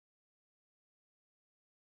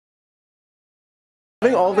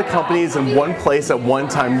Having all the companies in one place at one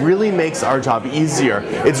time really makes our job easier.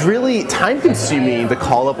 It's really time consuming to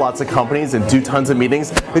call up lots of companies and do tons of meetings.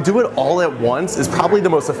 To do it all at once is probably the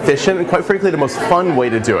most efficient and quite frankly the most fun way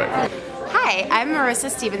to do it. Hi, I'm Marissa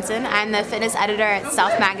Stevenson. I'm the fitness editor at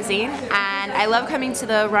Self Magazine, and I love coming to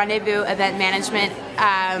the Rendezvous event management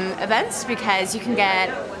events because you can get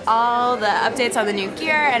all the updates on the new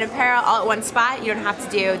gear and apparel all at one spot. You don't have to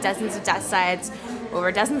do dozens of desk sides over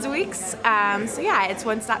dozens of weeks. So yeah, it's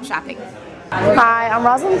one-stop shopping. Hi, I'm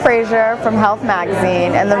Rosalind Frazier from Health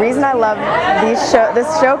Magazine, and the reason I love this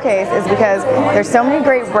showcase is because there's so many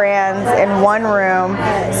great brands in one room,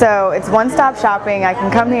 so it's one-stop shopping. I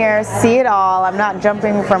can come here, see it all. I'm not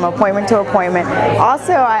jumping from appointment to appointment.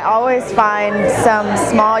 Also, I always find some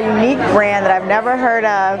small, unique brand that I've never heard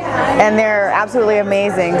of, and they're absolutely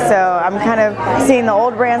amazing. So I'm kind of seeing the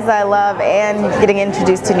old brands that I love and getting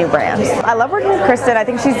introduced to new brands. I love working with Kristen. I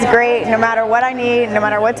think she's great. No matter what I need, no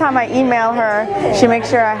matter what time I email her, she makes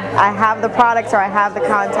sure I have the products or I have the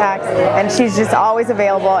contacts, and she's just always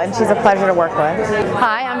available, and she's a pleasure to work with.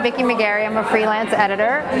 Hi, I'm Vicki McGarry. I'm a freelance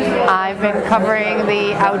editor. I've been covering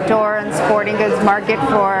the outdoor and sporting goods market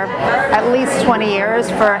for at least 20 years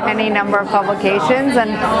for any number of publications, and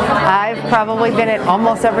I've probably been at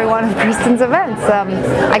almost every one of Kristen's events.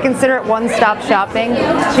 I consider it one-stop shopping.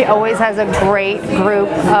 She always has a great group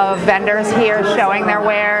of vendors here showing their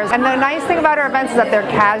wares, and the nice thing about her events is that they're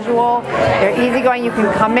casual. They're easygoing. You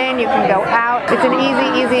can come in, you can go out. It's an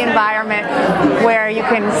easy environment where you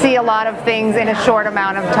can see a lot of things in a short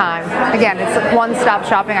amount of time. Again, it's one-stop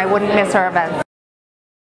shopping. I wouldn't miss her events.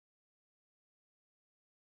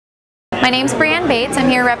 My name's Brianne Bates. I'm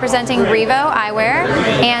here representing Revo Eyewear,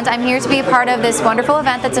 and I'm here to be a part of this wonderful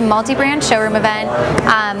event that's a multi-brand showroom event.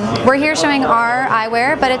 We're here showing our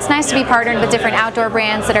eyewear, but it's nice to be partnered with different outdoor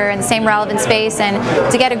brands that are in the same relevant space,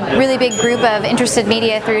 and to get a really big group of interested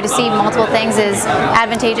media through to see multiple things is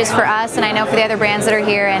advantageous for us, and I know for the other brands that are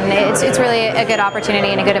here, and it's really a good opportunity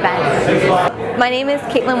and a good event. My name is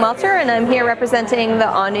Caitlin Welter, and I'm here representing the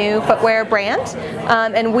Anu footwear brand,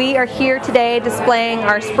 and we are here today displaying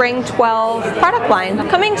our Spring 12 product line.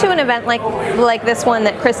 Coming to an event like this one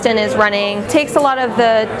that Kristen is running takes a lot of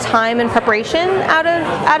the time and preparation out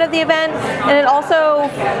of the event, and it also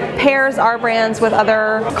pairs our brands with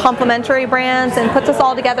other complementary brands and puts us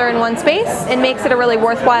all together in one space. It makes it a really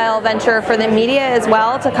worthwhile venture for the media as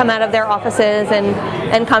well to come out of their offices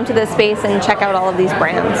and come to this space and check out all of these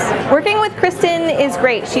brands. Working with Kristen is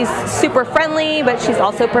great. She's super friendly, but she's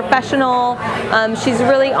also professional. She's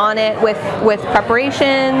really on it with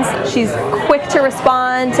preparations. She's quick to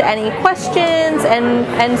respond to any questions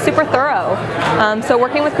and super thorough. So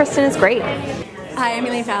working with Kristen is great. Hi, I'm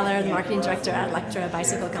Elayne Fowler, the marketing director at Electra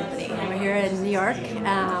bicycle company. And we're here in New York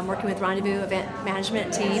working with Rendezvous event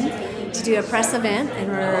management team to do a press event,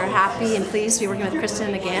 and we're happy and pleased to be working with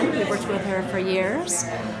Kristen again. We've worked with her for years.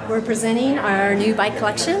 We're presenting our new bike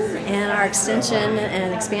collection and our extension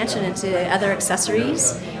and expansion into other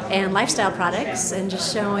accessories and lifestyle products, and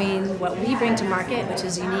just showing what we bring to market, which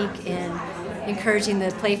is unique in encouraging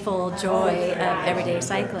the playful joy of everyday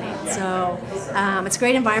cycling. So it's a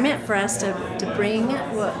great environment for us to bring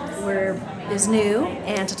what is new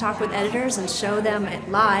and to talk with editors and show them it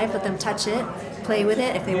live, let them touch it, play with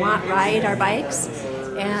it if they want, ride our bikes,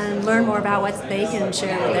 and learn more about what they can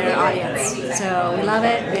share with their audience. So we love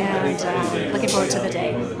it, and looking forward to the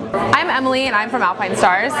day. I'm Emily, and I'm from Alpine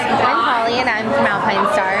Stars. I'm Holly, and I'm from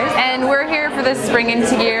Alpine Stars. And we're here for the Spring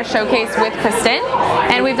Into Gear showcase with Kristen.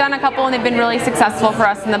 And we've done a couple, and they've been really successful for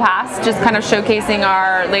us in the past, just kind of showcasing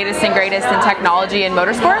our latest and greatest in technology and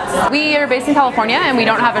motorsports. We are based in California, and we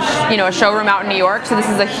don't have a showroom out in New York, so this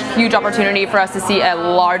is a huge opportunity for us to see a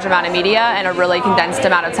large amount of media in a really condensed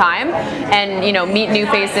amount of time, and meet new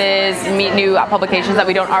faces, meet new publications that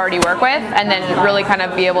we don't already work with, and then really kind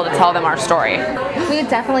of be able to tell them our story. We would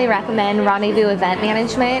definitely recommend Rendezvous event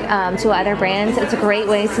management to other brands. It's a great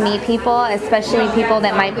way to meet people, especially people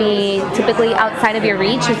that might be typically outside of your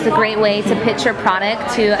reach. It's a great way to pitch your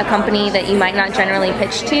product to a company that you might not generally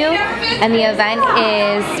pitch to, and the event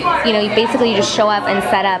is, you basically just show up and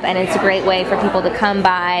set up, and it's a great way for people to come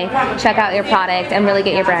by, check out your product, and really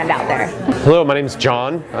get your brand out there. Hello, my name is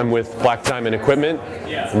John. I'm with Black Diamond Equipment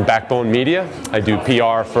and Backbone Media. I do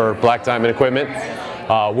PR for Black Diamond Equipment.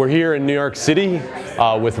 We're here in New York City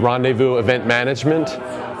with Rendezvous Event Management.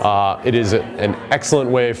 It is an excellent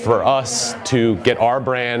way for us to get our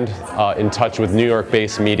brand in touch with New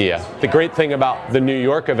York-based media. The great thing about the New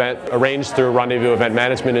York event arranged through Rendezvous Event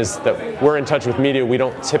Management is that we're in touch with media we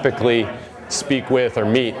don't typically speak with or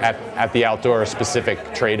meet at the outdoor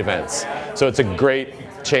specific trade events. So it's a great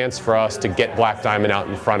chance for us to get Black Diamond out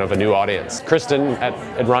in front of a new audience. Kristen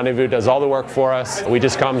at Rendezvous does all the work for us. We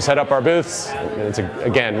just come set up our booths, and it's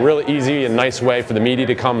again really easy and nice way for the media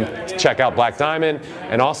to come check out Black Diamond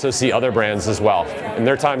and also see other brands as well. And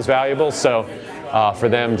their time's valuable, so for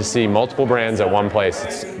them to see multiple brands at one place,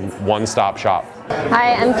 it's one-stop shop.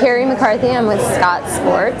 Hi, I'm Carrie McCarthy. I'm with Scott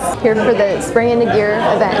Sports, here for the Spring Into Gear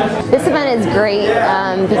event. This event is great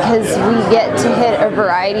because we get to hit a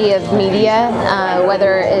variety of media,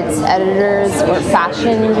 whether it's editors or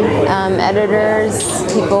fashion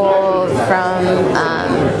editors, people from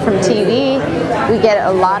TV. We get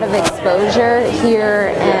a lot of exposure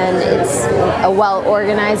here, and it's a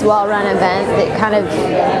well-organized, well-run event that kind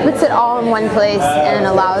of puts it all in one place and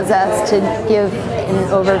allows us to give an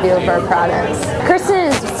overview of our products. Kristen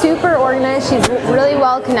is super organized. She's really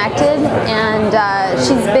well connected, and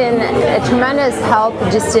she's been a tremendous help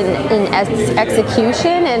just in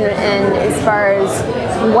execution and as far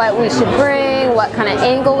as what we should bring, what kind of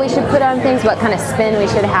angle we should put on things, what kind of spin we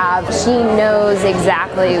should have. She knows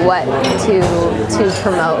exactly what to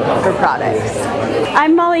promote for products.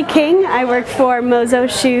 I'm Molly King. I work for Mozo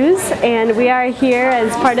Shoes, and we are here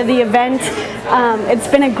as part of the event. It's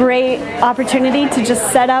been a great opportunity to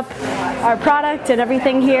just set up our product and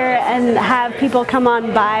everything here and have people come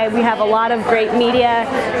on by. We have a lot of great media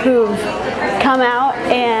who've come out,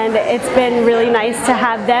 and it's been really nice to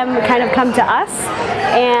have them kind of come to us,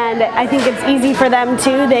 and I think it's easy for them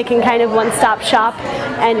too. They can kind of one-stop shop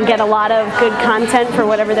and get a lot of good content for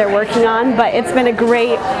whatever they're working on, but it's been a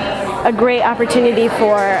great opportunity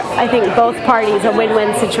for, I think, both parties, a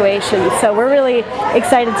win-win situation. So we're really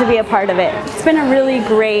excited to be a part of it. It's been a really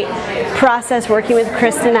great process working with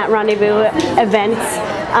Kristen at Rendezvous events.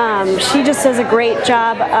 She just does a great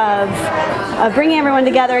job of bringing everyone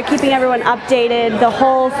together, keeping everyone updated. The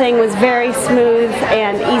whole thing was very smooth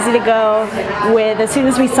and easy to go with. As soon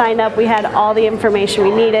as we signed up, we had all the information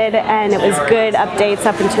we needed, and it was good updates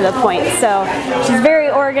up and to the point. So she's very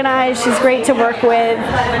organized. She's great to work with.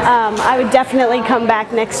 I would definitely come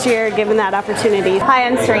back next year given that opportunity. Hi,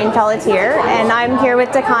 I'm Serene Pelletier, and I'm here with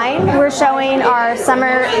Dakine. We're showing our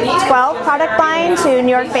Summer 12 product line to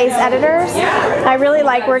New York-based editors. I really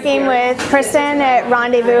like working with Kristen at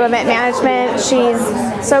Rendezvous Event Management. She's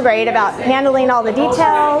so great about handling all the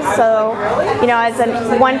details. So, you know, as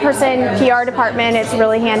a one-person PR department, it's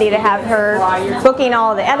really handy to have her booking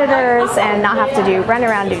all the editors and not have to run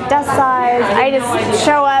around do desk size. I just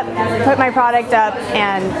show up, put my product up,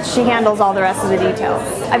 and she handles all the rest of the details.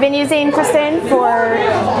 I've been using Kristen for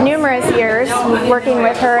numerous years, working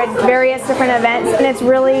with her at various different events, and it's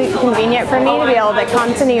really convenient for me to be able to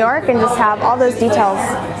come to New York and just have all those details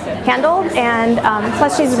handled, and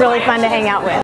plus she's really fun to hang out with.